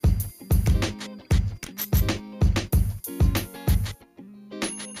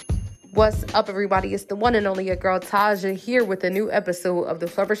What's up, everybody? It's the one and only your girl Taja here with a new episode of the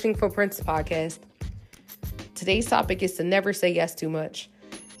Flourishing Footprints podcast. Today's topic is to never say yes too much.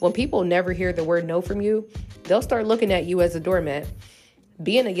 When people never hear the word no from you, they'll start looking at you as a doormat.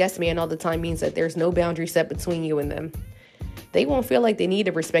 Being a yes man all the time means that there's no boundary set between you and them. They won't feel like they need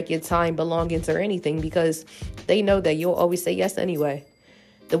to respect your time, belongings, or anything because they know that you'll always say yes anyway.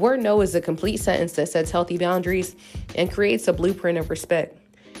 The word no is a complete sentence that sets healthy boundaries and creates a blueprint of respect.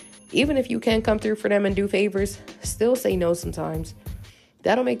 Even if you can come through for them and do favors, still say no sometimes.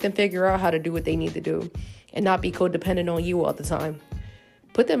 That'll make them figure out how to do what they need to do and not be codependent on you all the time.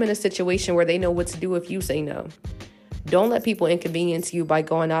 Put them in a situation where they know what to do if you say no. Don't let people inconvenience you by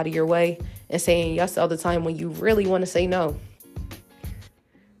going out of your way and saying yes all the time when you really want to say no.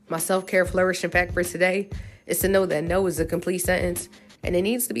 My self-care flourishing fact for today is to know that no is a complete sentence and it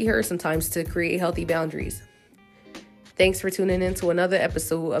needs to be heard sometimes to create healthy boundaries. Thanks for tuning in to another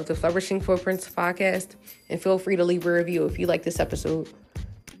episode of the Flourishing Footprints podcast, and feel free to leave a review if you like this episode.